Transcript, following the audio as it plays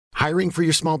Hiring for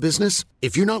your small business?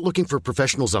 If you're not looking for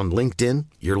professionals on LinkedIn,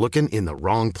 you're looking in the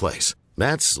wrong place.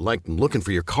 That's like looking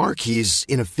for your car keys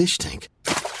in a fish tank.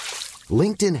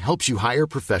 LinkedIn helps you hire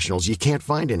professionals you can't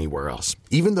find anywhere else,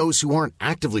 even those who aren't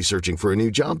actively searching for a new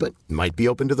job but might be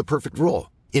open to the perfect role.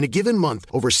 In a given month,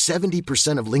 over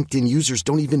 70% of LinkedIn users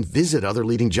don't even visit other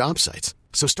leading job sites.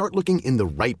 So start looking in the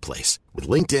right place. With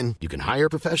LinkedIn, you can hire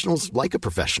professionals like a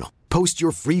professional. Post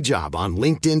your free job on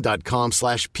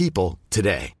linkedin.com/people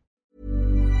today.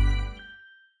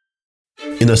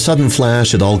 In a sudden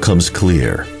flash, it all comes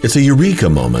clear. It's a eureka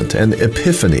moment, an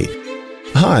epiphany.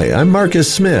 Hi, I'm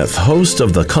Marcus Smith, host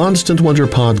of the Constant Wonder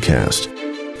podcast.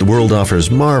 The world offers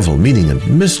marvel, meaning,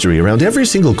 and mystery around every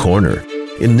single corner.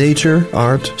 In nature,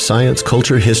 art, science,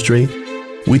 culture, history,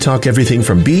 we talk everything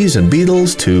from bees and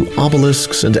beetles to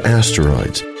obelisks and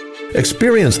asteroids.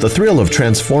 Experience the thrill of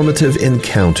transformative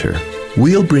encounter.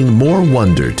 We'll bring more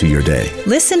wonder to your day.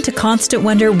 Listen to Constant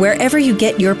Wonder wherever you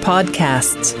get your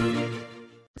podcasts.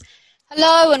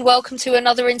 Hello and welcome to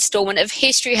another instalment of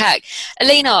History Hack.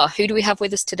 Alina, who do we have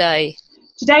with us today?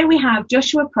 Today we have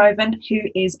Joshua Provan, who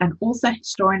is an author,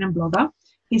 historian and blogger.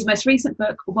 His most recent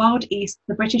book, Wild East,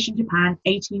 The British in Japan,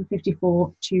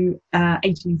 1854 to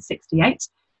 1868.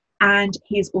 And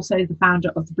he is also the founder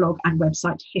of the blog and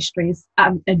website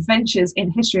Adventures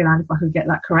in Historyland, if I could get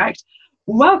that correct.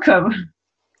 Welcome.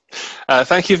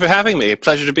 Thank you for having me.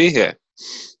 Pleasure to be here.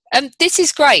 This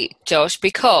is great, Josh,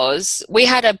 because we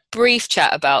had a brief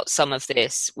chat about some of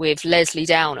this with Leslie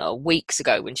Downer weeks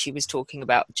ago when she was talking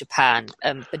about Japan,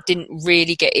 but didn't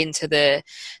really get into the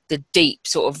deep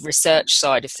sort of research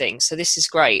side of things. So this is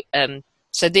great.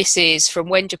 So this is from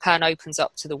when Japan opens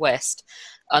up to the West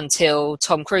until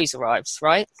Tom Cruise arrives,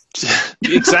 right?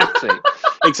 Exactly.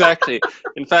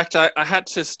 In fact, I had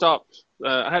to stop.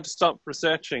 I had to stop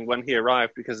researching when he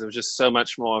arrived because there was just so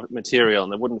much more material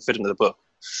and it wouldn't fit into the book.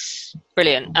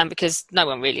 Brilliant. And because no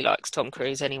one really likes Tom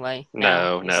Cruise anyway.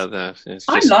 No.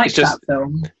 I like that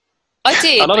film. I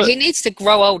did, but he needs to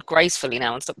grow old gracefully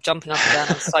now and stop jumping up and down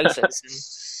on sofas and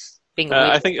being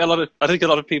I think a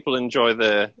lot of people enjoy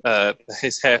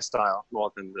his hairstyle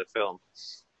more than the film.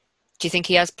 Do you think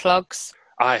he has plugs?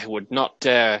 I would not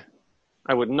dare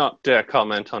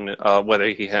comment on whether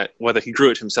he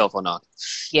grew it himself or not.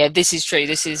 Yeah, this is true. I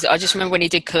just remember when he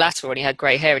did Collateral and he had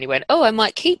grey hair and he went, "Oh, I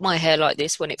might keep my hair like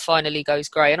this when it finally goes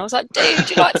grey." And I was like,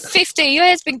 "Dude, you're like 50. Your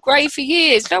hair's been grey for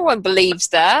years. No one believes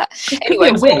that."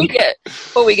 Anyway,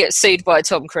 before we get sued by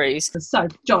Tom Cruise. So,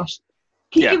 Josh,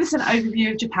 can you give us an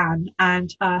overview of Japan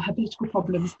and her political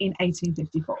problems in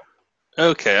 1854?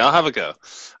 Okay, I'll have a go.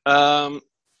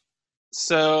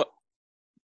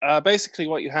 Basically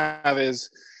what you have is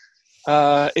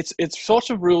it's sort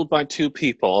of ruled by two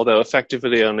people, although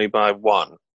effectively only by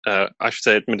one, I should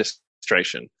say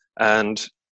administration. And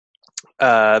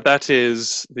that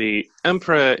is the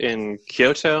emperor in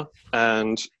Kyoto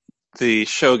and the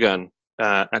shogun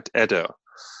at Edo.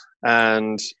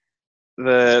 And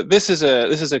this is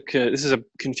a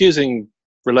confusing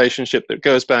relationship that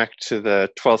goes back to the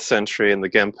 12th century and the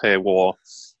Genpei War,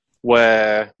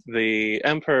 where the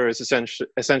emperor is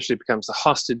essentially becomes the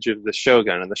hostage of the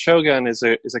shogun, and the shogun is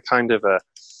a kind of a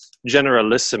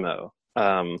generalissimo,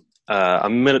 a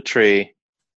military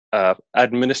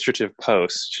administrative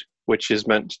post, which is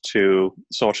meant to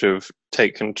sort of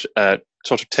take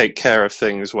care of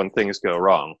things when things go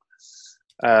wrong.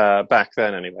 Back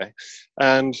then, anyway,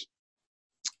 and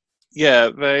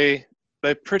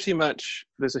they pretty much,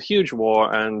 there's a huge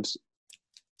war and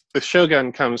the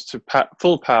shogun comes to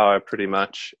full power pretty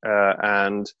much,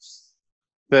 and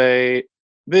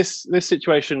this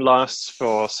situation lasts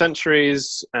for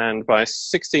centuries. And by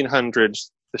 1600,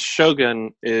 the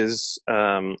shogun is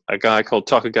a guy called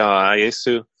Tokugawa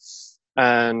Ieyasu,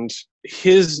 and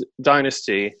his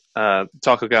dynasty,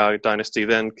 Tokugawa dynasty,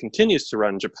 then continues to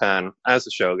run Japan as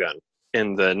a shogun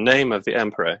in the name of the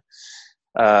emperor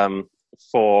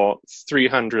for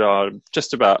 300 or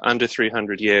just about under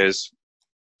 300 years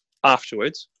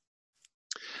afterwards.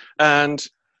 And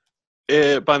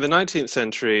by the 19th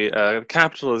century, the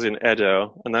capital is in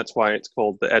Edo, and that's why it's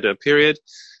called the Edo period.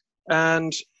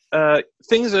 And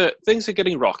things are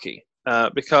getting rocky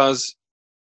because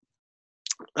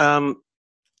by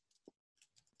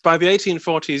the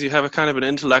 1840s, you have a kind of an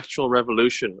intellectual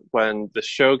revolution when the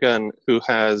shogun, who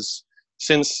has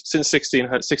since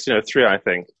 1603, I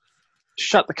think,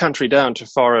 shut the country down to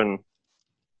foreign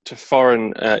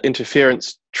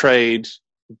interference, trade,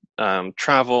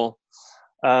 travel,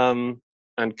 and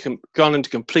gone into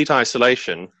complete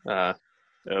isolation,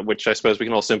 which I suppose we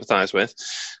can all sympathize with.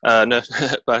 No,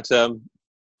 but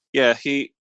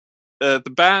he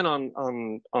the ban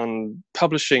on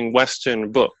publishing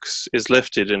Western books is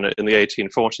lifted in the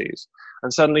 1840s,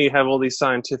 and suddenly you have all these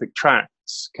scientific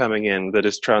tracts coming in that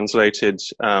is translated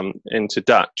into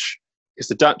Dutch, because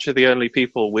the Dutch are the only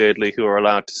people, weirdly, who are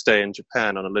allowed to stay in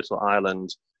Japan on a little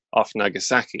island off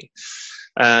Nagasaki.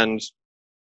 And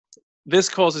this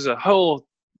causes a whole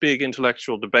big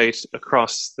intellectual debate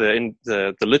across the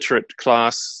literate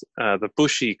class, the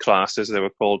bushi class, as they were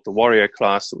called, the warrior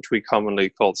class, which we commonly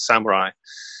called samurai.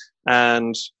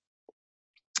 And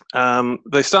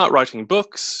they start writing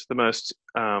books, the most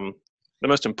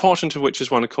important of which is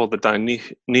one called the Dai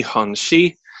Nihon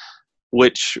Shi,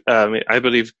 which I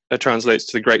believe translates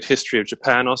to the Great History of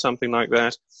Japan or something like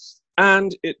that.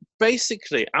 And it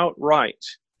basically outright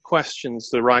questions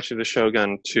the right of the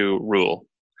shogun to rule.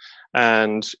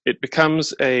 And it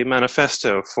becomes a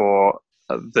manifesto for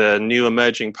the new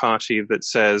emerging party that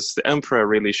says the emperor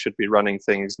really should be running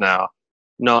things now,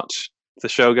 not the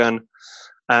shogun.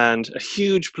 And a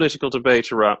huge political debate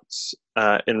erupts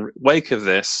in wake of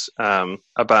this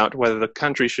about whether the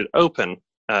country should open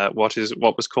what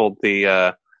was called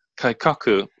the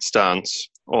kaikoku stance,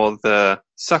 or the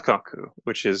sakoku,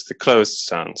 which is the closed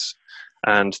stance.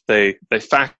 And they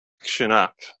faction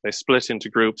up, they split into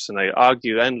groups, and they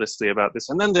argue endlessly about this.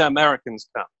 And then the Americans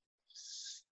come.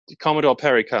 Commodore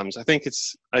Perry comes. I think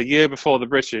it's a year before the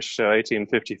British,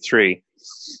 1853.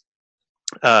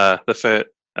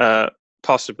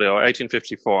 Possibly, or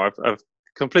 1854. I've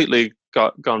completely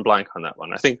gone blank on that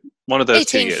one. I think one of those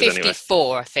 2 years anyway.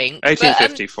 1854, I think.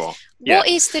 1854. But, what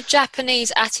is the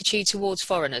Japanese attitude towards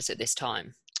foreigners at this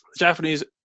time? The Japanese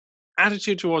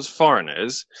attitude towards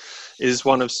foreigners is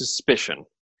one of suspicion,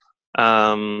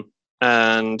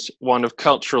 and one of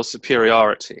cultural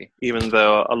superiority, even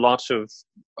though a lot of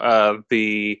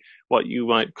what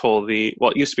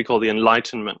used to be called the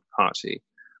Enlightenment Party,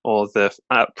 or the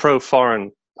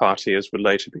pro-foreign party, as would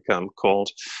later become called,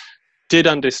 did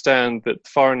understand that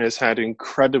foreigners had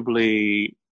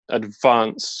incredibly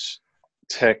advanced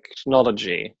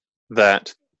technology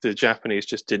that the Japanese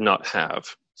just did not have.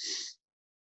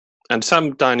 And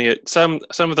some of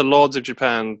the lords of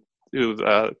Japan, who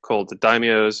are called the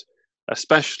daimyos,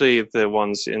 especially the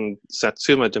ones in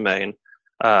Satsuma domain,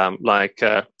 like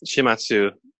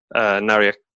Shimatsu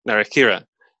Narakira,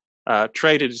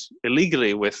 traded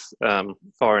illegally with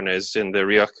foreigners in the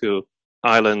Ryukyu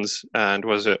Islands, and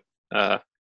was a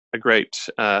great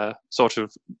sort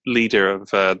of leader of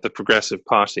the Progressive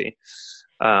Party,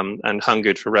 and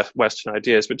hungered for Western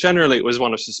ideas. But generally, it was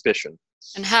one of suspicion.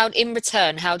 And in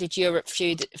return, how did Europe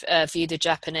view the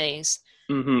Japanese?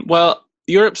 Mm-hmm. Well,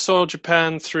 Europe saw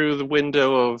Japan through the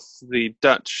window of the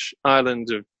Dutch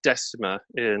island of Decima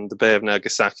in the Bay of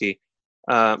Nagasaki,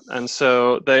 and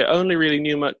so they only really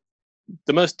knew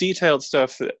the most detailed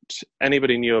stuff that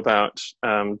anybody knew about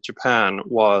Japan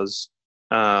was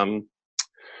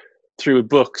through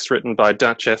books written by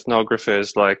Dutch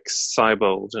ethnographers like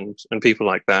Seibold and people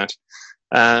like that.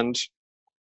 And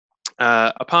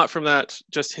apart from that,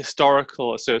 just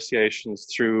historical associations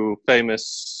through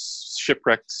famous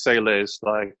shipwrecked sailors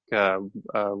like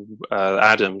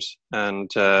Adams, and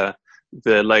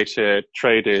the later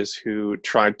traders who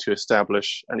tried to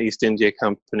establish an East India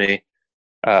Company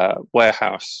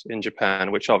warehouse in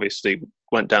Japan, which obviously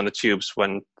went down the tubes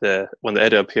when the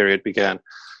Edo period began.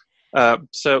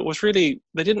 So it was really,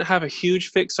 they didn't have a huge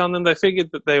fix on them. They figured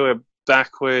that they were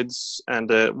backwards, and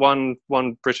one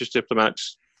British diplomat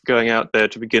going out there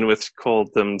to begin with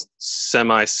called them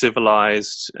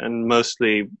semi-civilized, and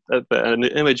mostly an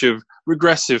image of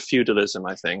regressive feudalism,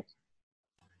 I think.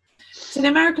 So the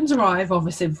Americans arrive,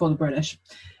 obviously, before the British.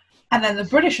 And then the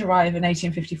British arrive in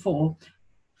 1854.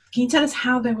 Can you tell us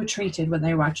how they were treated when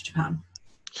they arrived to Japan?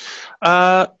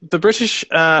 The British,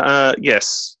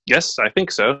 yes, I think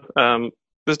so.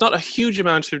 There's not a huge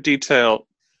amount of detail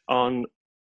on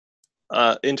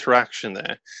interaction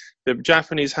there. The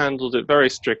Japanese handled it very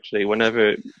strictly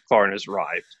whenever foreigners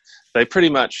arrived. They pretty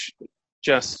much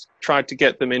just tried to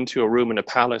get them into a room in a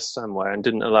palace somewhere and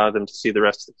didn't allow them to see the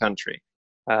rest of the country,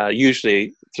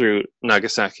 usually through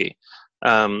Nagasaki.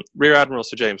 Rear Admiral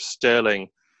Sir James Stirling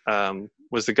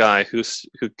was the guy who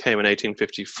came in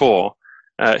 1854.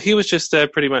 He was just there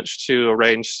pretty much to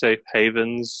arrange safe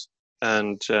havens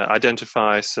and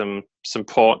identify some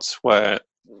ports where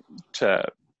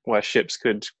ships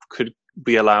could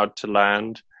be allowed to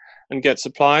land and get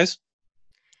supplies.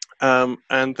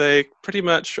 And they pretty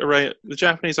much the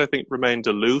Japanese, I think, remained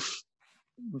aloof,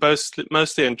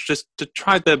 mostly, and just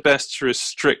tried their best to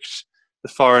restrict the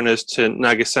foreigners to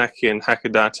Nagasaki and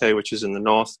Hakodate, which is in the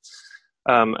north,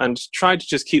 and tried to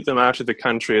just keep them out of the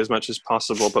country as much as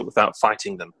possible, but without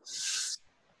fighting them.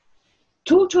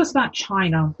 Talk to us about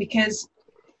China, because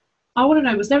I want to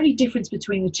know, was there any difference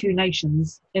between the two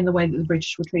nations in the way that the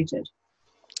British were treated?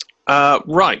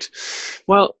 Right.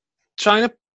 Well,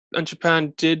 China and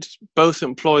Japan did both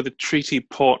employ the treaty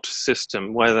port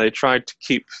system, where they tried to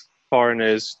keep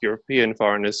foreigners, European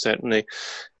foreigners certainly,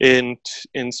 in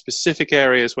specific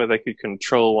areas where they could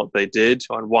control what they did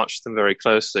and watch them very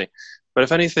closely. But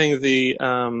if anything, the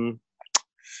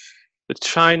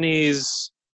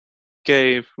Chinese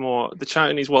gave more. The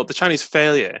Chinese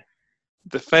failure.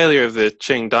 The failure of the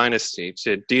Qing dynasty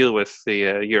to deal with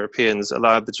the Europeans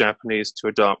allowed the Japanese to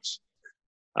adopt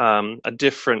a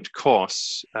different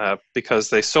course because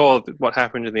they saw what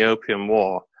happened in the Opium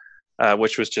War,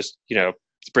 which was just, the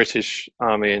British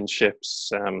army and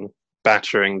ships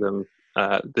battering them,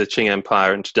 the Qing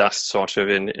Empire into dust, sort of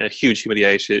in a huge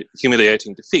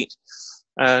humiliating defeat.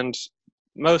 And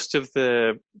most of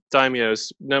the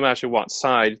daimyos, no matter what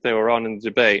side they were on in the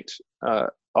debate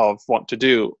of what to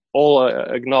do, all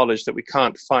acknowledged that we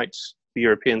can't fight the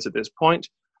Europeans at this point.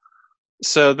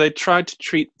 So they tried to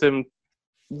treat them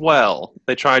well.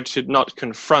 They tried to not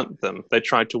confront them. They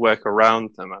tried to work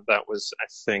around them. And that was, I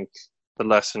think, the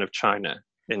lesson of China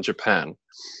in Japan.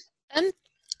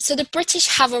 So the British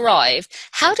have arrived.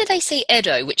 How did they see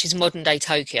Edo, which is modern-day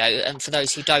Tokyo? And for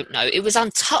those who don't know, it was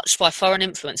untouched by foreign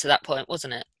influence at that point,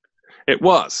 wasn't it? It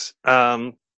was.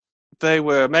 They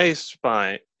were amazed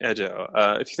by Edo.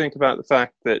 If you think about the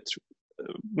fact that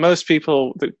most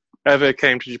people that ever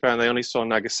came to Japan, they only saw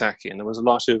Nagasaki, and there was a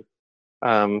lot of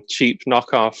cheap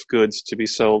knockoff goods to be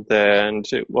sold there, and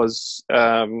it was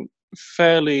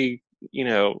fairly,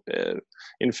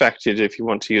 infected, if you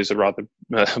want to use a rather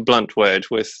blunt word,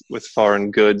 with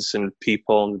foreign goods and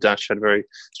people, and the Dutch had a very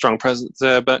strong presence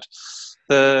there. But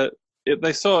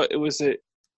they saw it was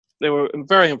they were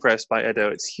very impressed by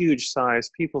Edo. Its huge size.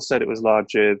 People said it was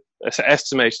larger.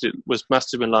 Estimated it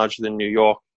must have been larger than New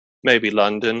York, maybe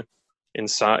London, in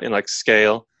like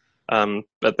scale.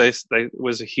 But it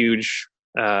was a huge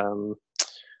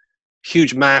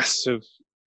mass of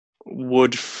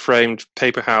wood-framed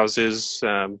paper houses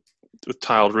with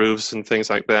tiled roofs and things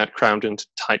like that, crammed into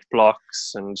tight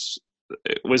blocks, and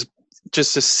it was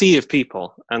just a sea of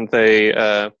people. And they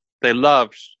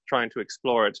loved trying to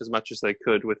explore it as much as they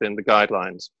could within the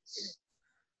guidelines.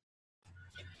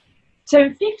 So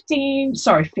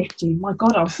my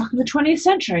God, I was stuck in the 20th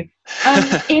century.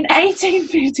 In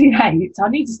 1858, I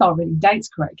need to start reading dates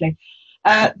correctly,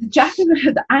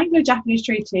 the Anglo-Japanese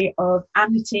Treaty of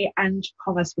Amity and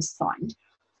Commerce was signed.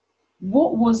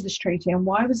 What was this treaty, and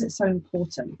why was it so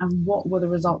important, and what were the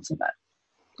results of it?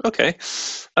 Okay.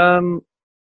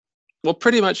 Well,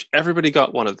 pretty much everybody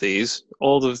got one of these,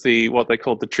 all of what they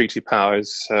called the treaty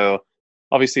powers. So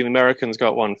obviously the Americans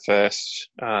got one first.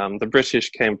 The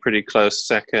British came pretty close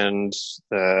second,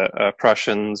 the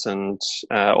Prussians, and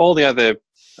all the other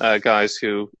guys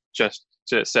who just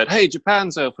said, hey,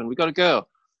 Japan's open, we got to go.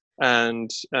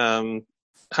 And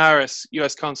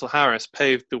U.S. Consul Harris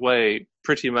paved the way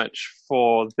pretty much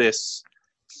for this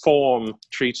form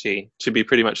treaty to be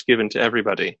pretty much given to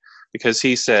everybody, because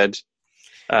he said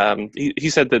he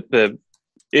said that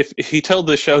if he told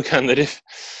the Shogun that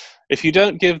if you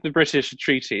don't give the British a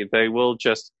treaty, they will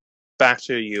just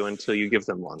batter you until you give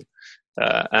them one.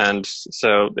 And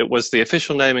so it was the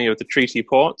official naming of the treaty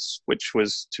ports, which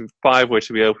was 5 were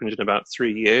to be opened in about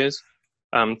 3 years.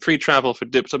 Free travel for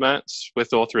diplomats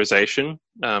with authorization,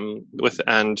 and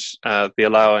the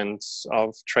allowance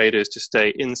of traders to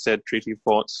stay in said treaty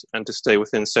ports and to stay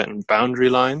within certain boundary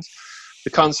lines. The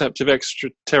concept of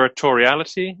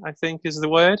extraterritoriality, I think, is the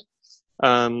word,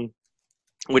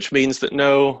 which means that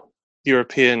no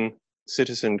European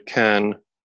citizen can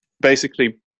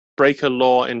basically break a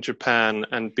law in Japan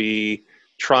and be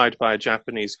tried by a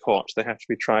Japanese court. They have to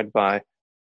be tried by,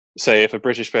 say, if a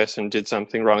British person did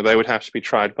something wrong, they would have to be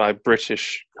tried by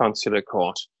British consular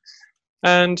court.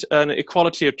 And an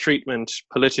equality of treatment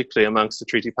politically amongst the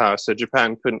treaty powers. So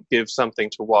Japan couldn't give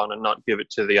something to one and not give it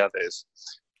to the others.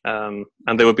 And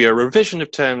there would be a revision of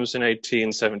terms in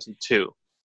 1872.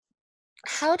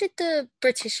 How did the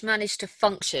British manage to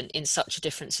function in such a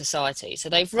different society? So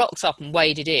they've rocked up and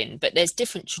waded in, but there's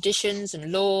different traditions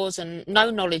and laws and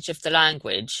no knowledge of the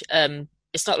language.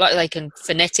 It's not like they can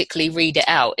phonetically read it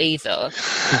out either.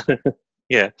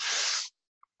 Yeah,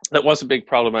 that was a big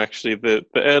problem, actually. The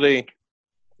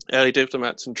early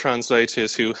diplomats and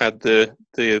translators who had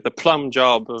the plum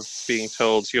job of being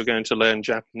told, you're going to learn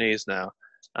Japanese now,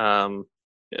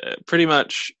 pretty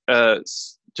much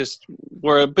just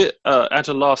were a bit at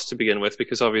a loss to begin with,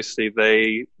 because obviously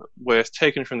they were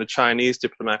taken from the Chinese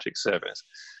diplomatic service,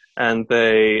 and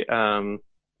they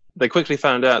they quickly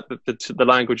found out that the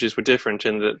languages were different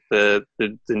in that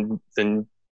the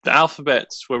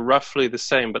alphabets were roughly the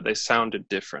same, but they sounded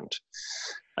different.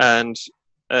 And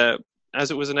as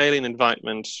it was an alien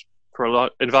environment for a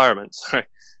lot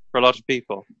of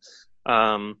people,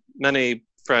 many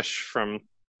fresh from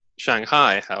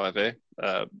Shanghai, however,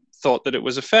 thought that it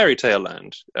was a fairy tale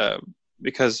land,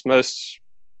 because most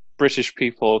British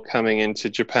people coming into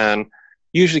Japan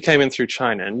usually came in through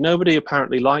China, and nobody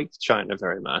apparently liked China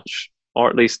very much, or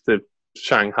at least the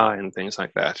Shanghai and things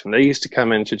like that. And they used to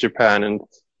come into Japan and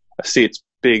see its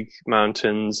big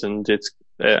mountains and its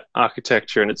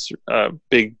architecture and its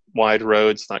big wide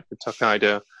roads like the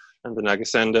Tokaido and the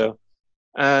Nagasendo.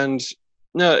 And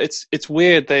no, it's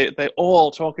weird. They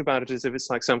all talk about it as if it's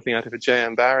like something out of a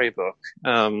J.M. Barrie book,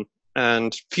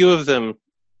 and few of them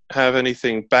have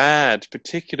anything bad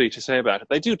particularly to say about it.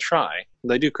 They do try.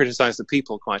 They do criticize the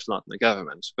people quite a lot in the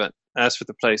government, but as for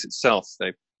the place itself,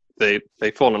 they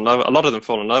fall in love. A lot of them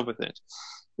fall in love with it.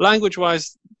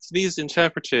 Language-wise, these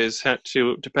interpreters had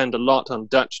to depend a lot on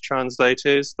Dutch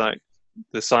translators, like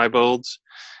the Seibolds,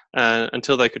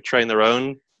 until they could train their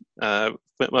own.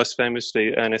 Most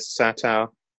famously, Ernest Satow,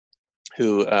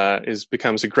 who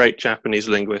becomes a great Japanese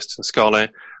linguist and scholar,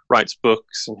 writes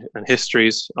books and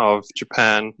histories of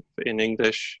Japan in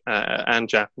English and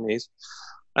Japanese.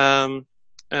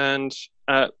 And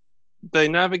they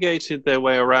navigated their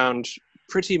way around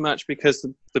pretty much because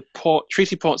the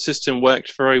treaty port system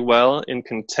worked very well in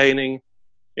containing,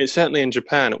 certainly in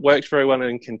Japan, it worked very well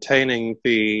in containing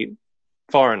the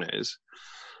foreigners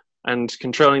and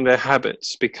controlling their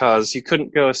habits, because you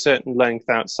couldn't go a certain length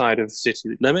outside of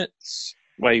city limits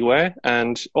where you were.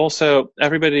 And also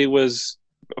everybody was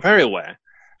very aware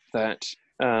that,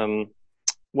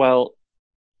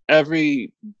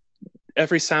 every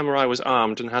samurai was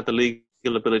armed and had the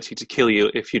legal ability to kill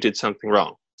you if you did something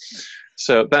wrong.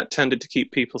 So that tended to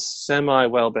keep people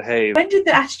semi-well behaved. When did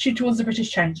the attitude towards the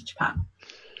British change in Japan?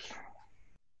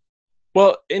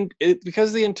 Well, because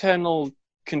of the internal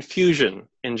confusion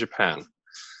in Japan,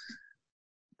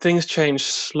 things change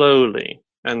slowly,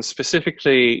 and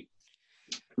specifically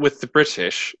with the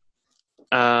British,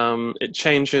 it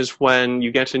changes when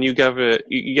you get a new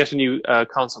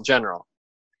consul general.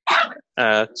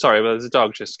 Sorry, but there's a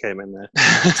dog just came in there.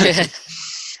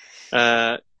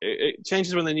 It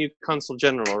changes when the new consul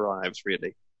general arrives,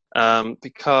 really,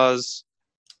 because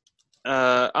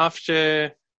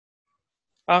after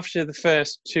the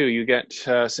first two, you get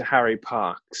Sir Harry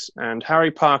Parkes, and Harry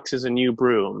Parkes is a new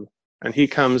broom, and he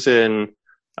comes in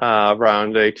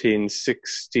around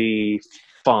 1865,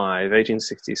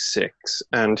 1866,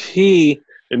 and he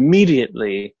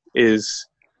immediately is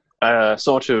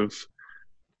sort of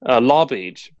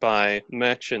lobbied by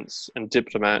merchants and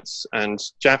diplomats and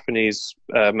Japanese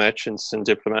merchants and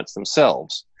diplomats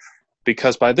themselves,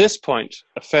 because by this point,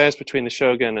 affairs between the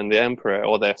shogun and the emperor,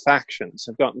 or their factions,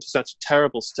 have gotten to such a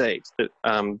terrible state that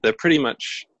they're pretty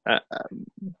much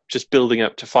just building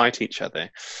up to fight each other.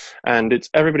 And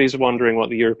everybody's wondering what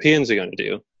the Europeans are going to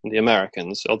do, and the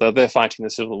Americans, although they're fighting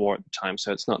the Civil War at the time,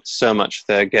 so it's not so much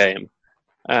their game.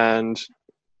 And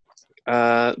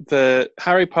the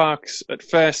Harry Parkes at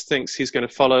first thinks he's going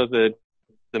to follow the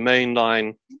main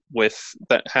line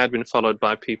that had been followed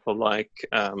by people like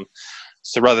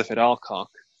Sir Rutherford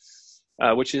Alcock,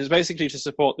 which is basically to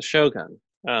support the shogun,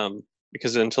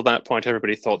 because until that point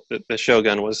everybody thought that the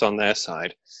shogun was on their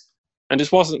side. And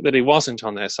it wasn't that he wasn't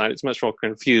on their side, it's much more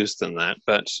confused than that.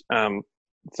 But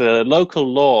the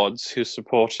local lords who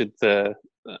supported the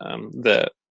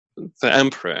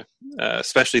emperor,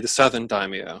 especially the southern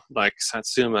daimyo, like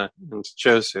Satsuma and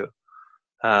Josu,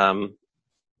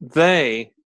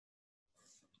 they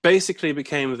basically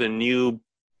became the new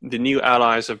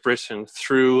allies of Britain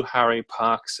through Harry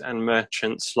Parkes and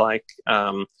merchants like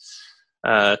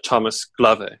Thomas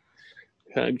Glover.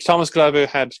 Thomas Glover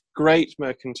had great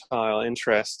mercantile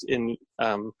interest in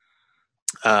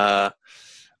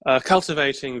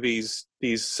cultivating these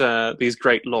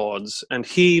great lords, and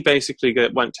he basically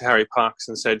went to Harry Parkes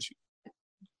and said,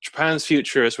 Japan's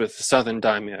future is with the southern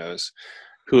daimyos,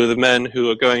 who are the men who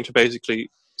are going to basically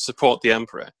support the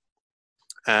emperor.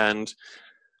 And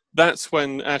that's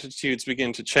when attitudes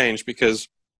begin to change, because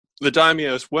the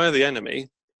daimyos were the enemy,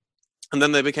 and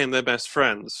then they became their best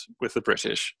friends with the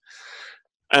British.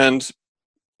 And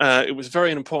it was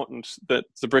very important that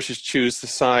the British choose the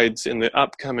sides in the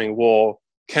upcoming war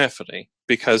carefully,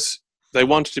 because they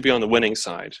wanted to be on the winning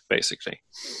side, basically.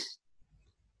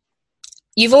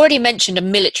 You've already mentioned a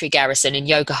military garrison in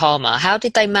Yokohama. How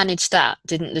did they manage that?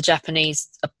 Didn't the Japanese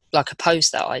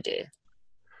oppose that idea?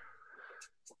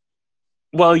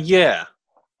 Well, yeah.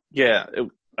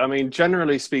 I mean,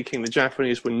 generally speaking, the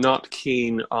Japanese were not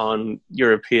keen on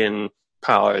European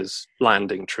powers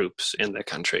landing troops in their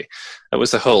country. That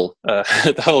was the whole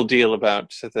the whole deal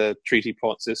about the treaty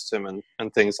port system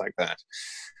and things like that.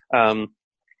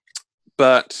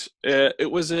 But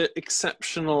it was an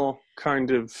exceptional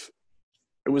an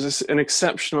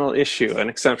exceptional issue, an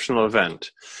exceptional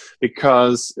event,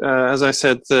 because as I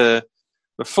said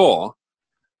before,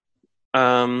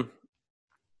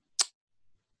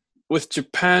 with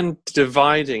Japan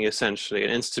dividing essentially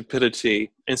and instability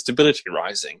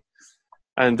rising,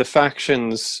 and the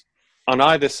factions on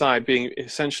either side being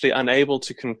essentially unable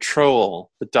to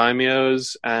control the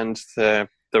daimyos and the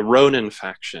Ronin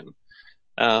faction,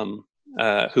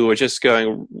 who were just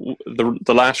going,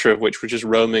 the latter of which were just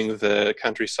roaming the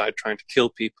countryside trying to kill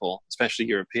people, especially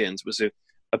Europeans, was a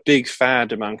big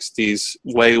fad amongst these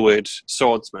wayward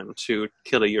swordsmen to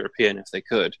kill a European if they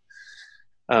could.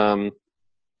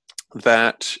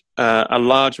 That a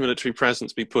large military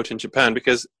presence be put in Japan,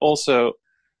 because also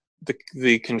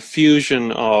the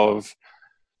confusion of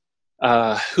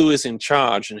who is in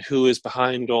charge and who is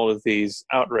behind all of these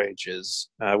outrages,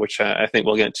 which I think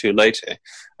we'll get to later,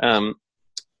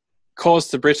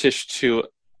 caused the British to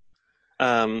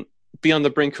be on the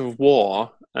brink of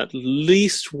war at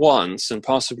least once and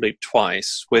possibly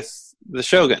twice with the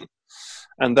shogun.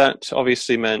 And that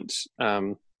obviously meant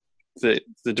the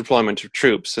deployment of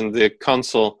troops, and the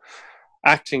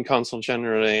acting consul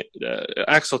general,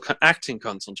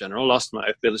 lost my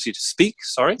ability to speak,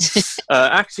 sorry.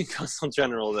 Acting consul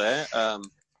general there,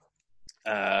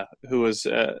 who was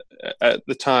at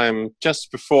the time, just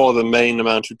before the main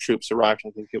amount of troops arrived,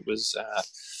 I think it was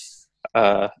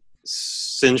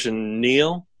St. John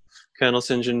Neal, Colonel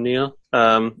St. John Neal.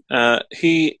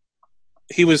 He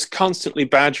was constantly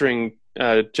badgering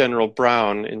General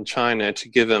Brown in China to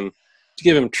give him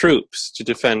troops to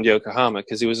defend Yokohama,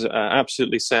 because he was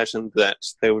absolutely certain that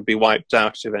they would be wiped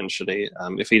out eventually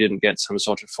if he didn't get some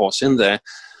sort of force in there.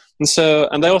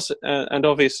 And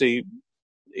obviously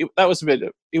he was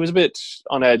a bit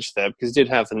on edge there, because he did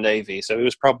have the Navy, so he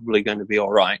was probably going to be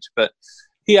all right. But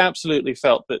he absolutely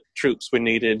felt that troops were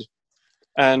needed,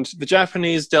 and the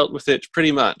Japanese dealt with it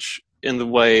pretty much in the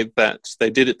way that they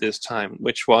did at this time,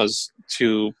 which was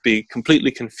to be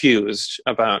completely confused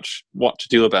about what to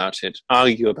do about it,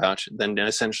 argue about it, then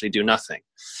essentially do nothing.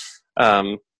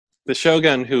 The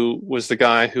shogun, who was the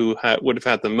guy who would have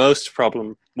had the most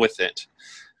problem with it,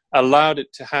 allowed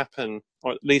it to happen,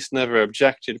 or at least never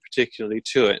objected particularly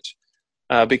to it,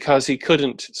 because he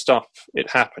couldn't stop it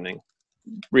happening,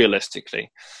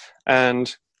 realistically.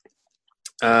 And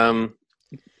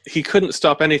he couldn't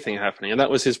stop anything happening, and that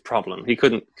was his problem. He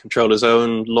couldn't control his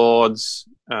own lords,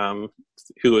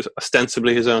 who was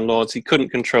ostensibly his own lords. He couldn't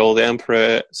control the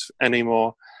emperor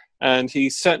anymore, and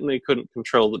he certainly couldn't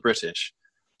control the British.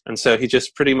 And so he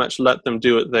just pretty much let them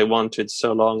do what they wanted,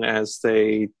 so long as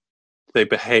they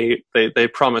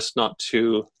promised not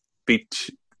to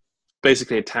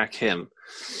basically attack him.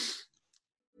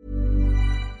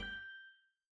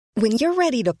 When you're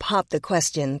ready to pop the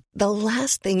question, the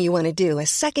last thing you want to do is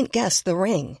second-guess the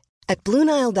ring. At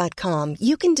BlueNile.com,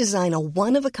 you can design a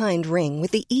one-of-a-kind ring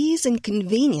with the ease and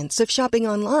convenience of shopping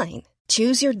online.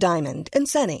 Choose your diamond and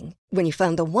setting. When you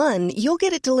find the one, you'll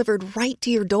get it delivered right to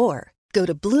your door. Go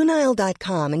to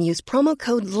BlueNile.com and use promo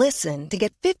code LISTEN to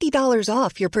get $50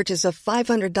 off your purchase of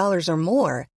 $500 or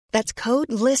more. That's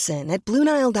code LISTEN at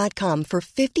BlueNile.com for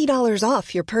 $50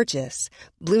 off your purchase.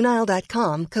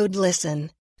 BlueNile.com, code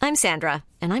LISTEN. I'm Sandra,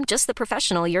 and I'm just the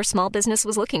professional your small business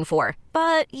was looking for.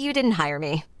 But you didn't hire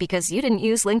me, because you didn't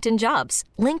use LinkedIn Jobs.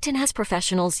 LinkedIn has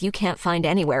professionals you can't find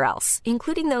anywhere else,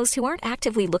 including those who aren't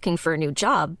actively looking for a new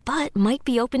job, but might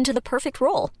be open to the perfect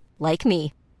role, like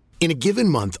me. In a given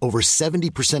month, over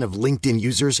 70% of LinkedIn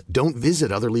users don't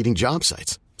visit other leading job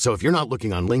sites. So if you're not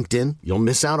looking on LinkedIn, you'll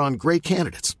miss out on great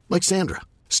candidates like Sandra.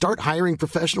 Start hiring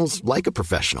professionals like a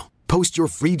professional. Post your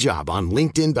free job on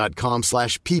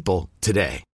linkedin.com/people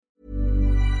today.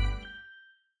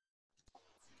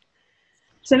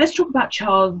 So let's talk about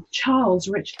Charles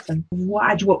Richardson.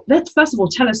 Let's first of all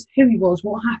tell us who he was,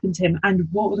 what happened to him, and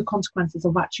what were the consequences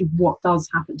of actually what does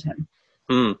happen to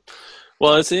him.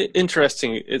 Well, it's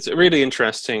interesting. It's a really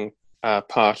interesting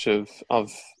part of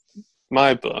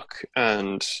my book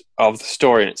and of the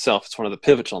story in itself. It's one of the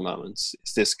pivotal moments.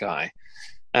 It's this guy,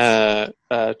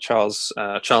 Charles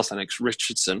Lennox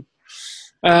Richardson,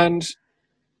 and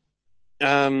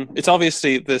it's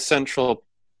obviously the central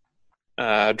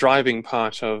driving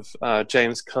part of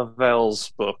James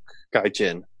Clavell's book,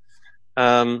 Gaijin.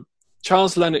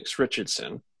 Charles Lennox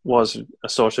Richardson was a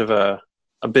sort of a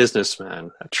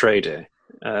businessman, a trader,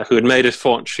 who had made his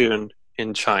fortune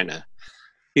in China.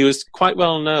 He was quite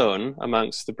well known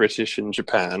amongst the British in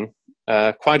Japan.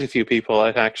 Quite a few people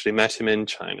had actually met him in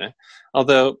China,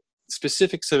 although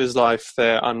specifics of his life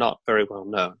there are not very well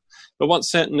known. But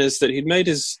what's certain is that he'd made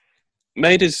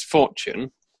his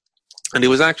fortune, and he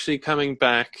was actually coming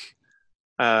back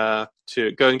to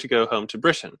go home to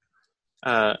Britain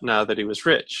now that he was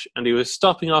rich. And he was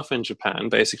stopping off in Japan,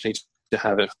 basically to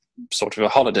have a sort of a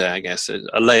holiday, I guess, a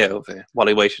layover, while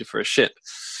he waited for a ship.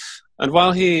 And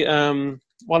while he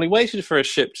waited for a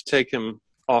ship to take him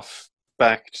off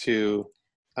back to,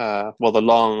 the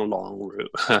long route,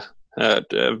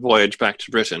 voyage back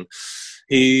to Britain,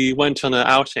 he went on an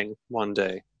outing one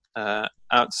day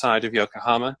outside of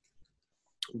Yokohama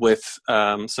with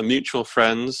some mutual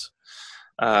friends,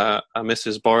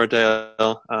 Mrs.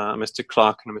 Borrowdale, Mr.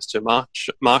 Clark, and Mr.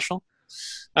 Marshall.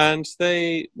 And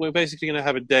they were basically going to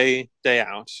have a day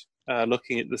out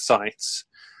looking at the sights.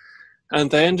 And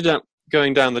they ended up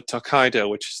going down the Tokaido,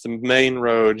 which is the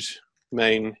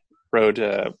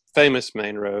famous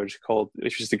main road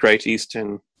which is the Great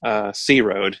Eastern Sea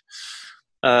Road,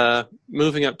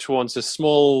 moving up towards a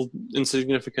small,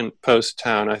 insignificant post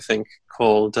town, I think,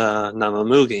 called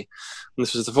Namamugi. And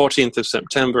this was the 14th of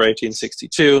September,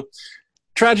 1862.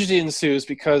 Tragedy ensues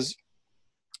because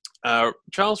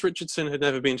Charles Richardson had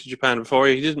never been to Japan before.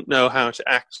 He didn't know how to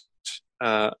act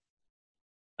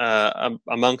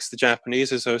amongst the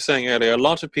Japanese. As I was saying earlier, a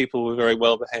lot of people were very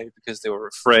well behaved because they were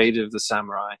afraid of the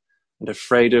samurai and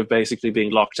afraid of basically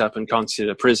being locked up and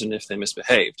considered a prison if they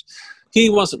misbehaved. He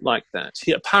wasn't like that.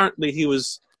 He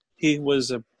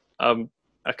was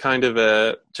a kind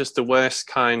of just the worst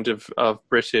kind of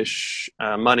British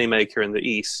moneymaker in the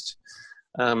East,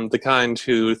 the kind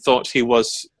who thought he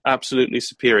was absolutely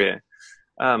superior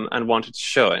and wanted to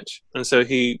show it. And so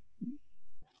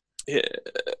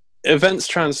events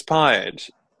transpired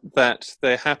that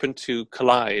they happened to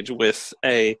collide with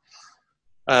a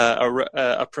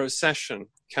procession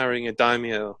carrying a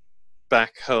daimyo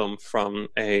back home from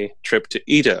a trip to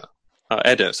Edo.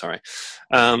 And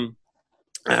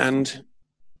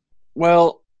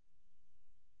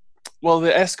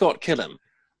the escort kill him,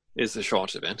 is the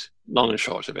short of it, long and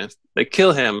short of it. They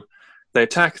kill him, they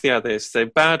attack the others, they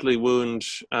badly wound,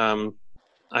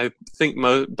 I think,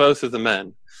 both of the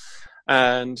men.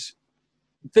 And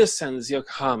this sends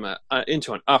Yokohama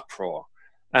into an uproar.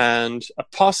 And a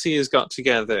posse is got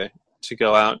together to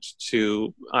go out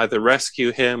to either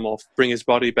rescue him or bring his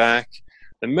body back.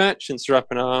 The merchants are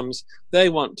up in arms. They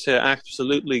want to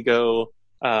absolutely go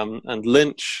and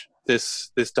lynch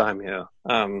this daimyo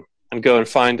and go and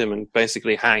find him and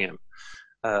basically hang him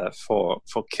for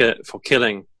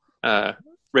killing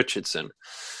Richardson.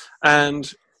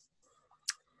 And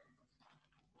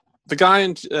the guy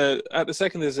at the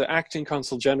second, there's an acting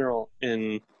consul general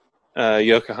in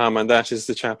Yokohama, and that is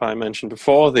the chap I mentioned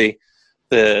before, the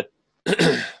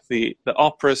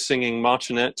opera singing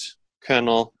martinet,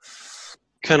 Colonel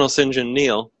St. John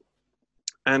Neal,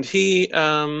 and he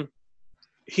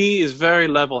is very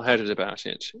level-headed about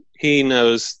it. He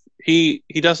knows he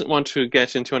doesn't want to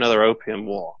get into another opium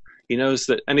war. He knows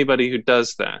that anybody who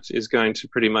does that is going to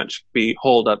pretty much be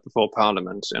hauled up before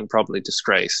Parliament and probably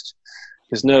disgraced.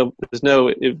 There's no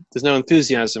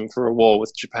enthusiasm for a war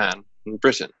with Japan and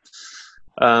Britain.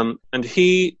 And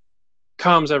he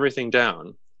calms everything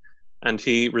down, and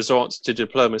he resorts to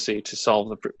diplomacy to solve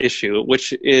the issue,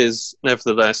 which is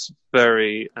nevertheless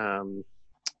very, I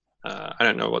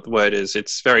don't know what the word is,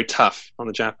 it's very tough on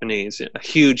the Japanese. A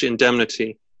huge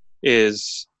indemnity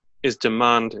is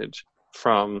demanded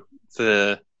from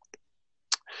the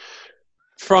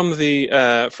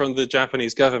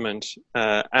Japanese government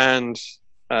and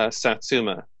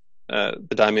Satsuma,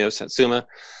 the daimyo Satsuma.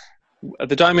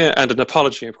 The daimyo, and an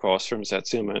apology, of course, from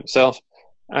Satsuma himself.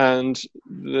 And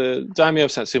the daimyo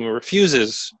of Satsuma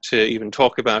refuses to even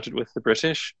talk about it with the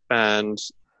British, and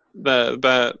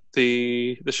the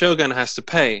shogun has to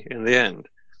pay in the end.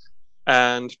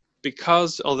 And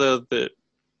although the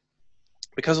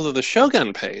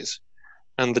shogun pays,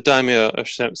 and the daimyo of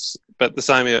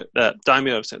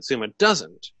Satsuma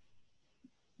doesn't,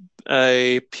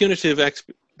 a punitive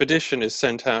expedition is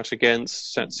sent out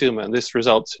against Satsuma, and this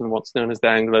results in what's known as the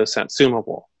Anglo-Satsuma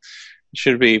War.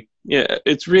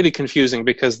 It's really confusing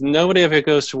because nobody ever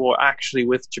goes to war actually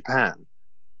with Japan.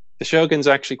 The shogun's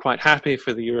actually quite happy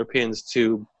for the Europeans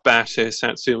to batter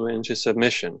Satsuma into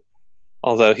submission,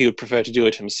 although he would prefer to do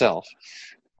it himself.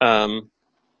 And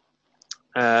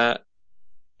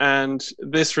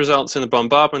this results in the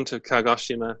bombardment of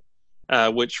Kagoshima,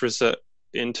 which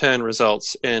in turn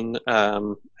results in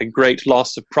a great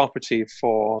loss of property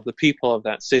for the people of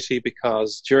that city,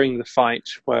 because during the fight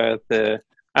where the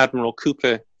Admiral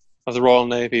Cooper of the Royal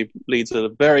Navy leads a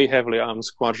very heavily armed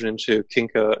squadron into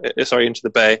into the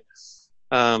bay,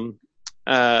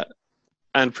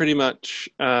 and pretty much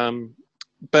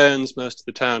burns most of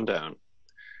the town down.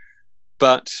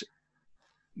 But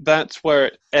that's where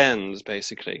it ends,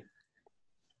 basically.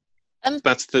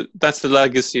 That's the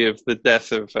legacy of the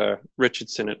death of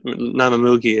Richardson at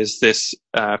Namamugi, is this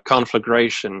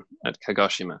conflagration at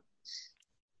Kagoshima.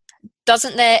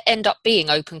 Doesn't there end up being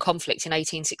open conflict in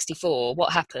 1864?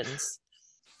 What happens?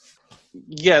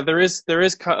 Yeah, there is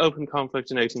open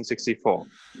conflict in 1864,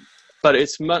 but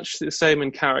it's much the same in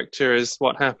character as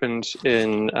what happened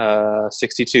in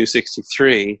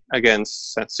 62-63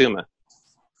 against Satsuma,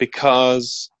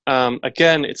 because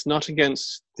again, it's not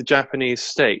against the Japanese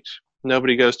state.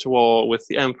 Nobody goes to war with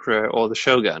the emperor or the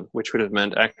shogun, which would have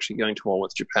meant actually going to war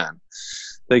with Japan.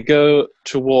 They go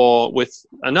to war with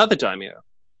another daimyo,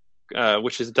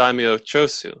 which is daimyo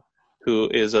Chosu, who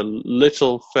is a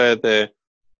little further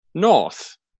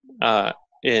north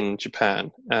in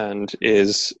Japan, and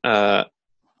is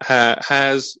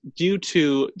has, due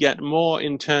to yet more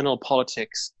internal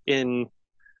politics in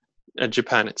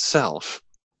Japan itself,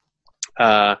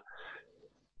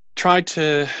 tried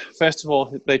to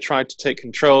take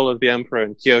control of the emperor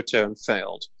in Kyoto and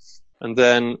failed, and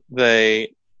then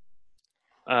they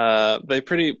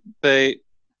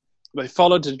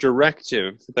followed a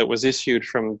directive that was issued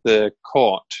from the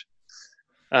court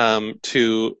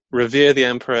to revere the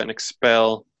emperor and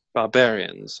expel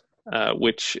barbarians,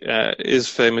 which is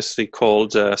famously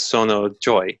called Sono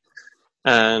Joi.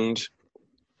 And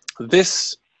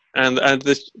this,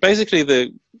 basically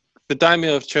the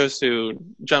daimyo of Chosu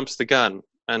jumps the gun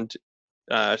and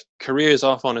careers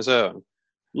off on his own,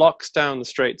 locks down the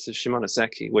Straits of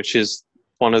Shimonoseki, which is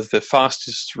one of the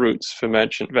fastest routes for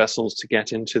merchant vessels to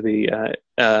get into the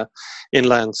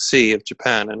inland sea of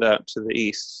Japan and out to the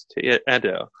east, to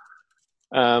Edo.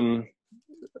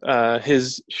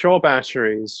 His shore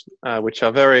batteries, which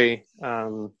are very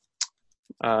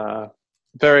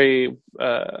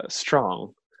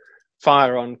strong,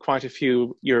 fire on quite a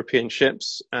few European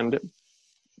ships, and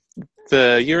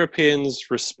the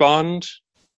Europeans respond.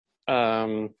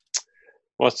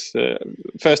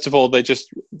 First of all,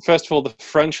 the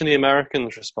French and the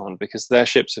Americans respond because their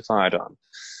ships are fired on,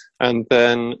 and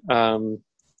then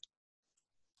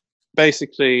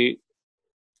basically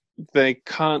they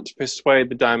can't persuade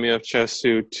the daimyo of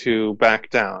Chosu to back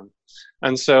down,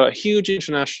 and so a huge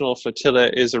international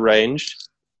flotilla is arranged,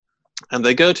 and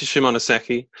they go to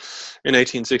Shimonoseki in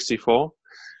 1864,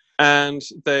 and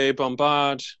they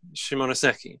bombard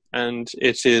Shimonoseki, and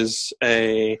it is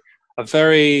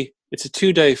it's a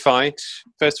 2-day fight.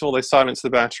 First of all, they silence the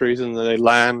batteries, and then they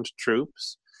land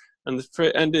troops. And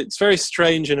it's very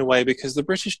strange in a way, because the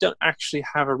British don't actually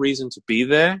have a reason to be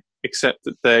there, except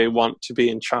that they want to be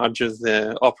in charge of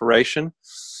the operation.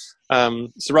 So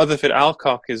Rutherford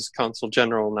Alcock is Consul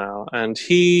General now, and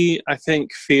he, I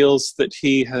think, feels that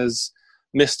he has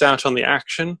missed out on the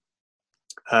action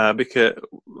because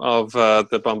of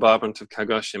the bombardment of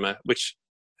Kagoshima, which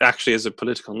actually is a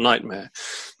political nightmare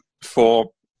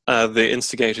for the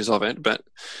instigators of it. But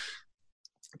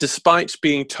despite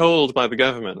being told by the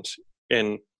government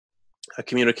in a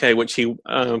communique, which he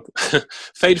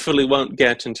faithfully won't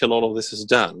get until all of this is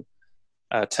done,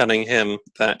 telling him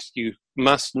that you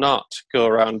must not go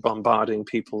around bombarding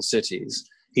people's cities,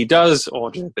 he does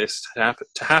order this to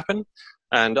happen.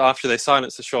 And after they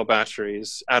silence the shore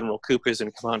batteries, Admiral Cooper's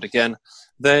in command again.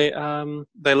 They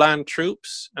land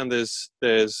troops, and they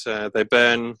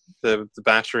burn the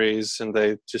batteries, and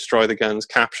they destroy the guns,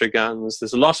 capture guns.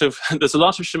 There's a lot of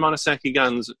Shimonoseki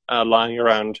guns lying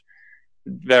around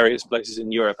various places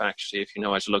in Europe, actually, if you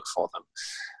know where to look for them.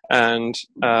 And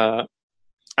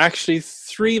actually,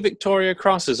 3 Victoria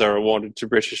Crosses are awarded to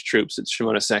British troops at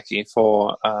Shimonoseki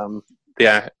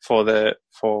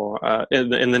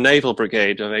in the naval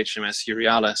brigade of HMS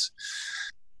Euryalus,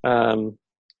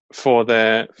 for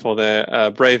their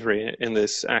bravery in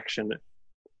this action.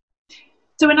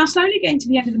 So we're now slowly getting to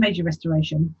the end of the Meiji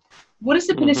Restoration. What is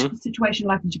the political situation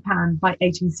like in Japan by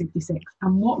 1866,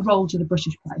 and what role do the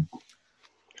British play?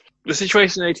 The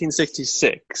situation in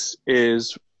 1866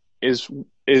 is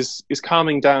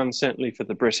calming down, certainly for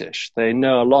the British. They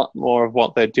know a lot more of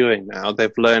what they're doing now.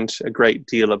 They've learned a great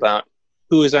deal about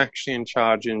who is actually in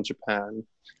charge in Japan,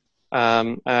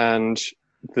 and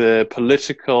the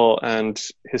political and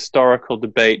historical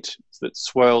debate that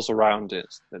swirls around it,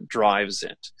 that drives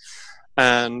it.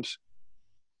 And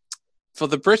for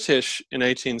the British in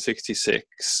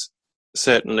 1866,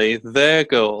 certainly, their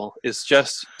goal is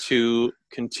just to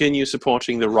continue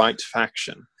supporting the right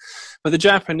faction. But the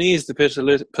Japanese,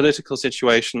 the political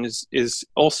situation is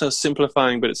also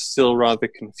simplifying, but it's still rather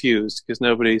confused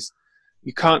because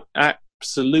you can't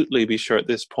absolutely be sure at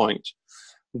this point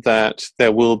that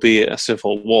there will be a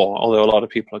civil war, although a lot of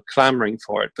people are clamoring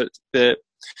for it. But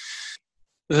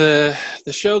the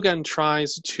shogun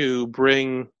tries to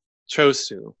bring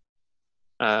Chosu,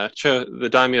 the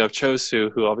daimyo of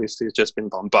Chosu, who obviously has just been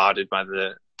bombarded by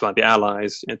the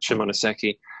allies at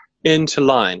Shimonoseki, into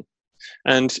line.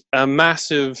 And a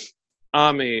massive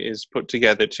army is put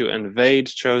together to invade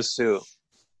Chosu.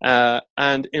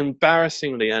 And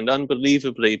embarrassingly and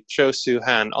unbelievably,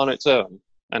 Chosu-han on its own,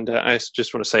 and I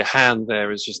just want to say Han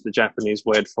there is just the Japanese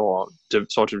word for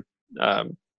sort of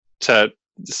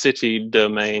city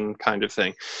domain kind of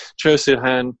thing.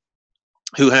 Chosu-han,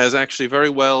 who has actually a very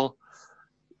well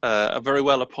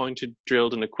appointed,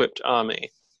 drilled and equipped army,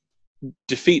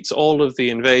 defeats all of the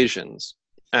invasions.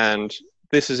 And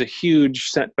this is a huge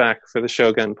setback for the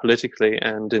shogun politically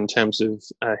and in terms of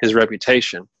his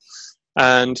reputation.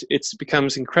 And it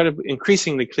becomes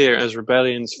increasingly clear as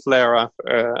rebellions flare up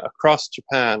across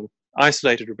Japan,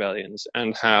 isolated rebellions,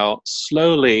 and how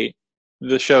slowly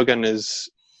the shogun is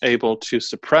able to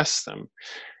suppress them,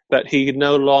 that he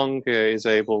no longer is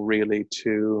able really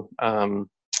to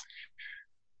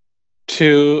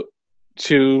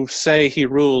say he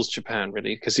rules Japan,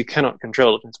 really, because he cannot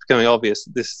control it. It's becoming obvious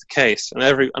that this is the case, and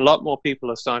a lot more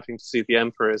people are starting to see the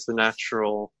emperor as the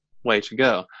natural way to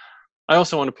go. I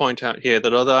also want to point out here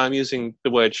that although I'm using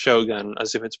the word shogun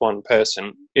as if it's one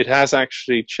person, it has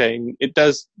actually changed. It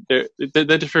does. They're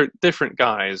different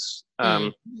guys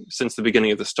since the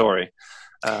beginning of the story.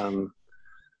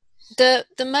 The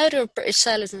murder of British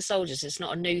sailors and soldiers is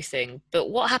not a new thing, but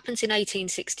what happens in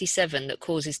 1867 that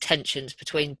causes tensions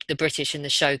between the British and the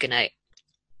shogunate?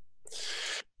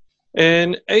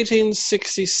 In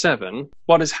 1867,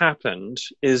 what has happened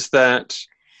is that,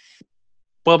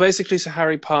 well, basically Sir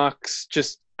Harry Parkes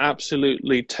just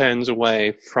absolutely turns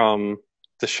away from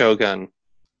the shogun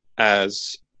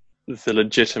as the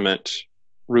legitimate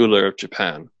ruler of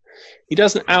Japan. He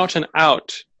doesn't out and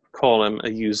out call him a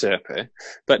usurper,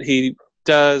 but he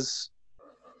does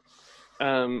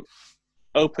open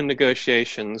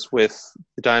negotiations with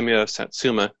the daimyo of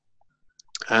Satsuma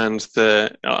and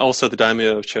also the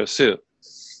daimyo of Chosu.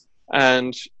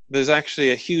 And there's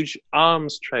actually a huge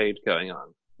arms trade going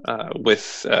on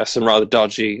with some rather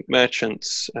dodgy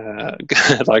merchants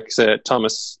like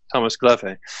Thomas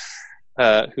Glove,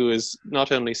 who is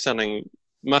not only selling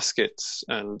muskets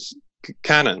and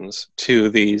cannons to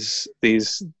these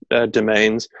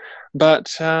domains,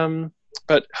 but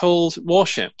holds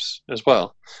warships as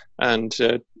well,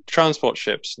 and transport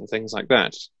ships and things like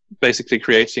that, basically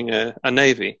creating a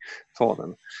navy for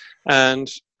them. And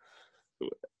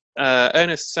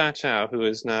Ernest Satow, who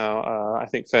is now, I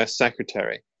think, first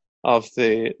secretary of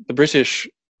the British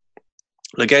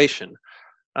legation,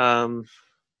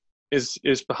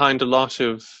 is behind a lot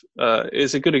of,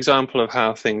 is a good example of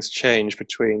how things change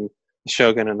between the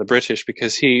shogun and the British,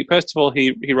 because he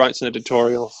writes an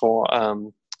editorial for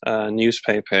a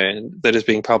newspaper that is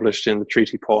being published in the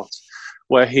treaty ports,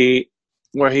 where he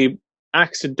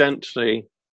accidentally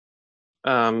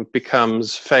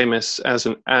becomes famous as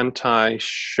an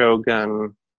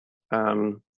anti-shogun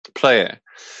player,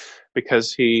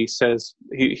 because he says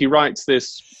he writes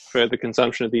this for the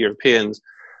consumption of the Europeans,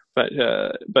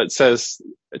 but says,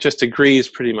 just agrees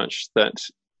pretty much that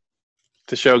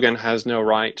the shogun has no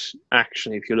right,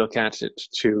 actually, if you look at it,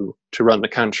 to run the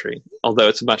country, although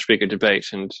it's a much bigger debate,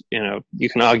 and you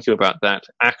can argue about that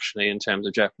actually in terms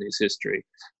of Japanese history.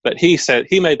 But he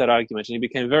made that argument, and he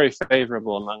became very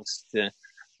favorable amongst the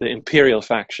imperial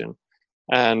faction.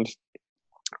 And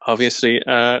obviously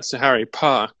Sir Harry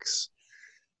Parkes,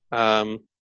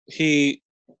 he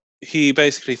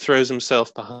basically throws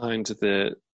himself behind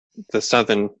the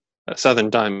southern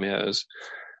daimyos,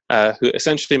 who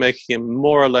essentially making him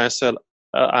more or less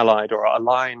allied, or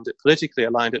politically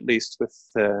aligned at least, with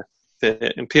the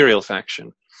imperial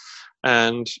faction,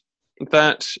 and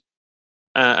that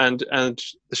and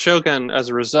the shogun, as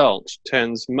a result,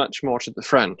 turns much more to the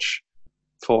French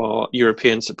for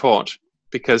European support,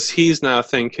 because he's now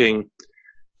thinking,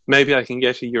 maybe I can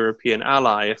get a European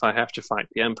ally if I have to fight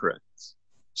the emperor.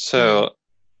 So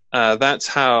that's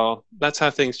how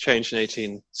things changed in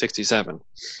 1867.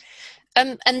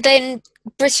 And then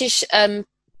British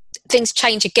things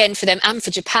change again for them and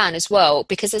for Japan as well,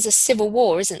 because there's a civil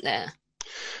war, isn't there?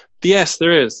 Yes,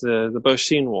 there is, the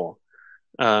Boshin War,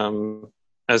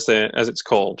 as it's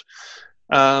called,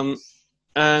 and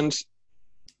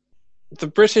the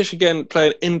British again play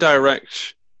an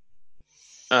indirect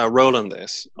role in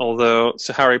this, although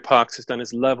Sir Harry Parkes has done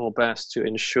his level best to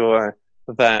ensure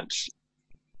that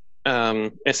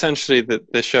essentially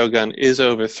the shogun is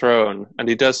overthrown, and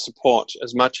he does support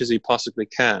as much as he possibly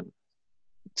can.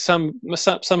 Some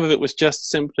of it was just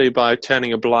simply by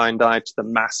turning a blind eye to the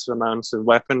massive amounts of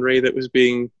weaponry that was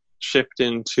being shipped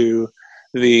into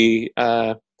the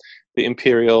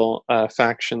imperial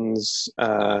factions'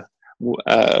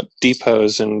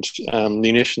 depots and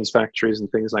munitions factories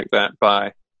and things like that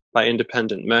by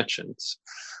independent merchants.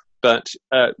 But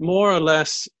more or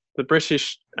less, the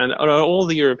British and all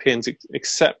the Europeans,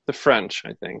 except the French,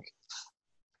 I think,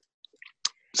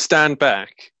 stand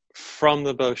back from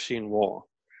the Boshin War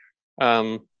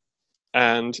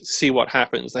and see what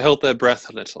happens. They hold their breath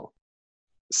a little.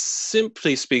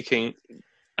 Simply speaking,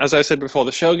 as I said before,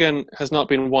 the shogun has not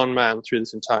been one man through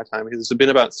this entire time. There's been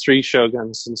about 3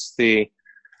 shoguns since the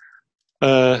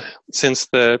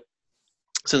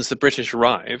British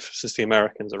arrive, since the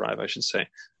Americans arrive, I should say.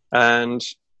 And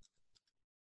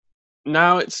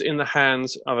now it's in the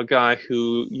hands of a guy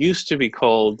who used to be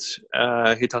called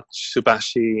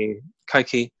Hitotsubashi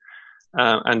Kaiki,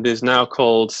 and is now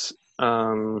called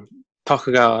Tokugawa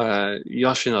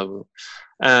Yoshinobu.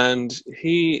 And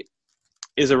he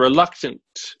is a reluctant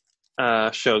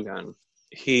shogun.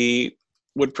 He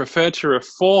would prefer to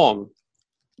reform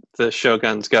the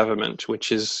shogun's government,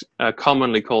 which is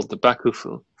commonly called the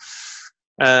Bakufu.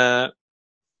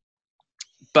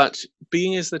 But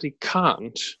being as that he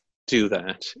can't do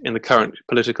that in the current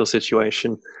political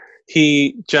situation,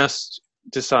 he just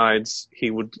decides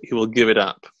he will give it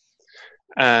up,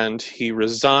 and he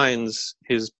resigns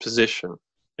his position,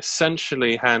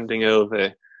 essentially handing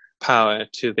over power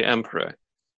to the emperor.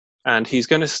 And he's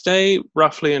going to stay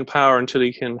roughly in power until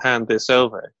he can hand this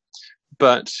over.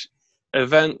 But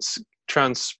events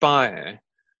transpire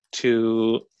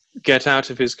to get out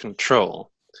of his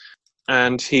control,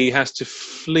 and he has to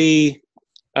flee.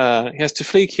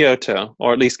 Kyoto,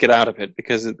 or at least get out of it,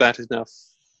 because that is now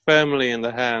firmly in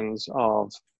the hands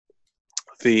of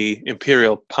the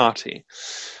imperial party.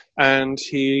 And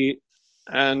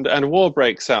war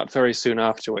breaks out very soon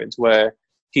afterwards, where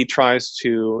he tries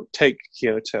to take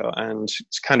Kyoto and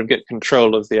to kind of get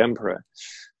control of the emperor.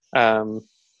 And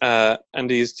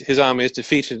his army is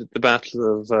defeated at the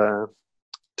Battle of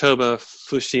Toba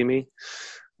Fushimi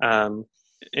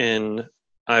in,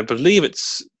 I believe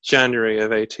it's January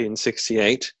of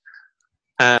 1868.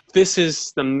 This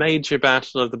is the major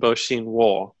battle of the Boshin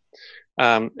War,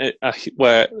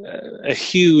 where a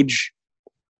huge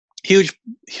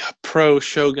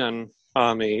pro-shogun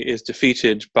army is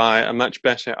defeated by a much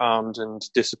better armed and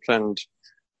disciplined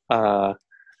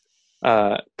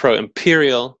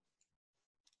pro-imperial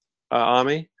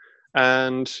army,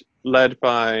 and led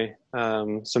by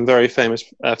some very famous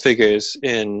figures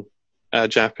in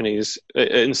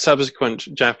subsequent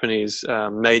Japanese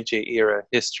Meiji era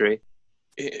history.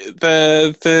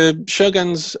 The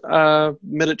shogun's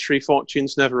military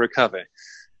fortunes never recover.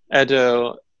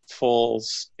 Edo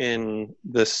falls in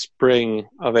the spring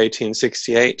of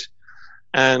 1868,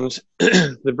 and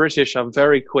the British are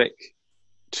very quick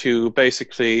to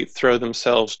basically throw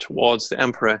themselves towards the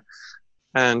emperor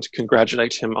and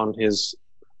congratulate him on his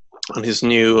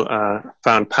new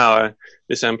found power.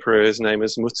 This emperor, his name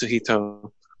is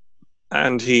Mutsuhito,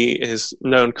 and he is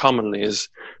known commonly as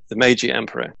the Meiji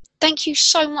Emperor. Thank you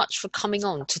so much for coming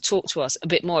on to talk to us a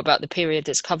bit more about the period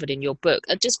that's covered in your book.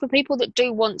 Just for people that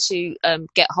do want to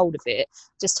get hold of it,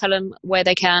 just tell them where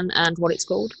they can and what it's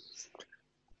called.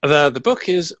 The book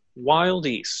is Wild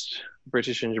East,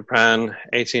 British in Japan,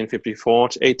 1854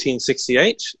 to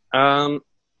 1868.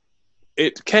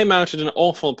 It came out at an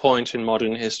awful point in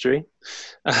modern history.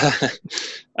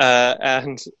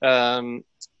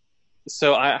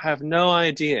 So I have no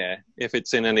idea if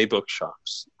it's in any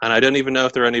bookshops. And I don't even know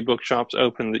if there are any bookshops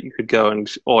open that you could go and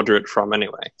order it from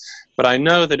anyway. But I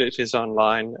know that it is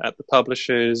online at the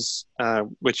publishers,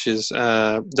 which is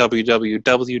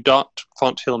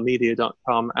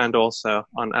www.fonthillmedia.com, and also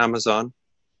on Amazon.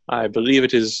 I believe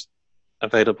it is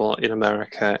available in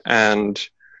America and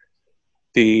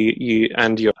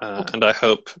and I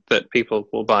hope that people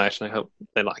will buy it, and I hope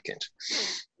they like it.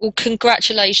 Well,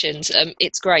 congratulations.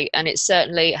 It's great, and it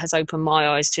certainly has opened my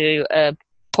eyes to a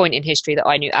point in history that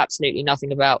I knew absolutely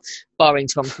nothing about, barring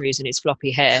Tom Cruise and his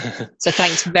floppy hair. So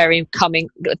thanks very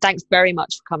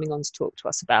much for coming on to talk to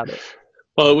us about it.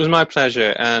 Well, it was my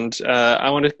pleasure, and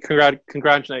I want to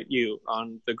congratulate you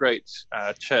on the great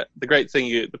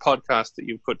thing, the podcast that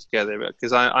you've put together.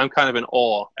 Because I'm kind of in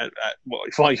awe at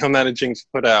what you're managing to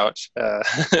put out, and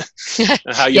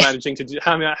how you're managing to do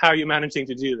how you're managing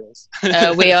to do this.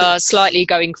 We are slightly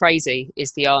going crazy,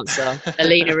 is the answer.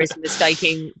 Alina is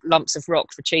mistaking lumps of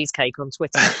rock for cheesecake on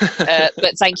Twitter,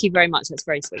 but thank you very much. That's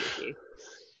very sweet of you.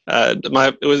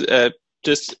 It was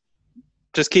just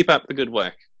keep up the good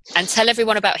work. And tell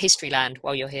everyone about Historyland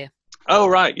while you're here. Oh,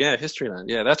 right. Yeah, Historyland.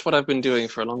 Yeah, that's what I've been doing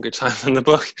for a longer time than the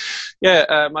book.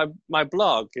 Yeah, my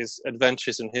blog is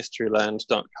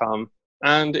adventuresinhistoryland.com,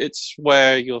 and it's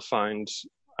where you'll find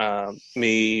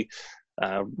me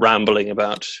rambling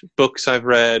about books I've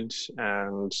read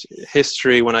and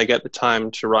history when I get the time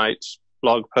to write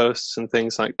blog posts and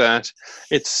things like that.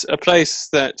 It's a place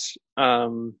that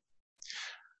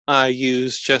I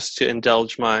use just to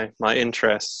indulge my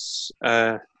interests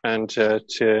and to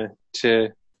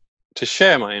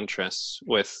share my interests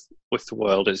with the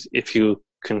world, as if you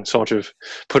can sort of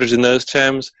put it in those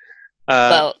terms.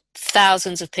 Well,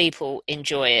 thousands of people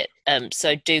enjoy it,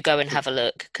 so do go and have a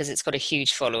look, because it's got a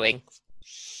huge following.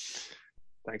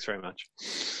 Thanks very much.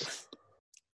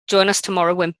 Join us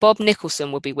tomorrow when Bob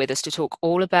Nicholson will be with us to talk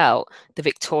all about the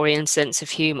Victorian sense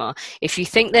of humour. If you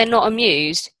think they're not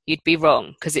amused, you'd be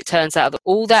wrong, because it turns out that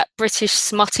all that British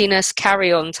smuttiness,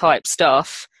 carry-on type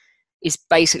stuff is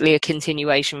basically a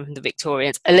continuation from the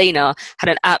Victorians. Alina had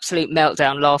an absolute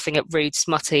meltdown laughing at rude,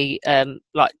 smutty,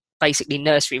 basically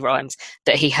nursery rhymes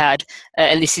that he had.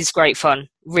 And this is great fun,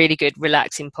 really good,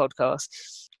 relaxing podcast.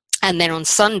 And then on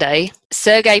Sunday,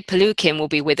 Sergei Polukin will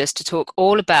be with us to talk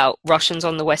all about Russians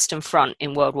on the Western Front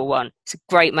in World War I. He's a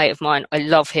great mate of mine. I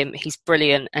love him. He's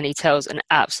brilliant, and he tells an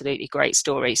absolutely great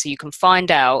story. So you can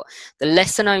find out the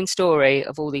lesser-known story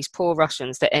of all these poor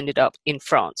Russians that ended up in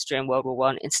France during World War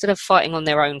I, instead of fighting on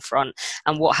their own front,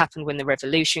 and what happened when the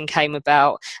revolution came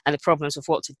about, and the problems of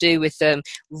what to do with them.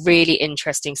 Really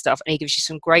interesting stuff. And he gives you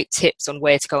some great tips on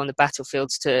where to go on the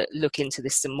battlefields to look into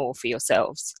this some more for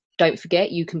yourselves. Don't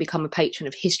forget, you can become a patron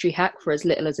of History Hack for as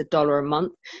little as $1 a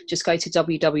month. Just go to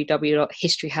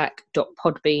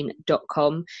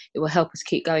www.historyhack.podbean.com. It will help us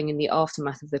keep going in the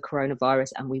aftermath of the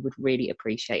coronavirus, and we would really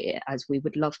appreciate it, as we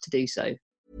would love to do so.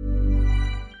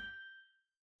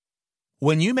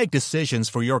 When you make decisions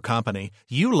for your company,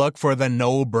 you look for the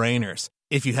no-brainers.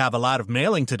 If you have a lot of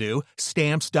mailing to do,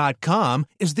 Stamps.com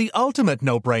is the ultimate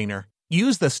no-brainer.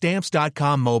 Use the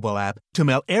Stamps.com mobile app to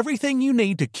mail everything you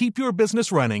need to keep your business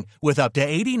running with up to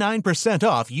 89%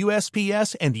 off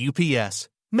USPS and UPS.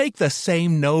 Make the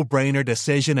same no-brainer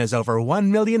decision as over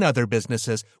 1 million other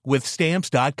businesses with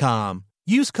Stamps.com.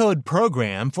 Use code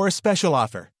PROGRAM for a special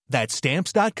offer. That's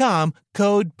Stamps.com,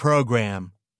 code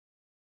PROGRAM.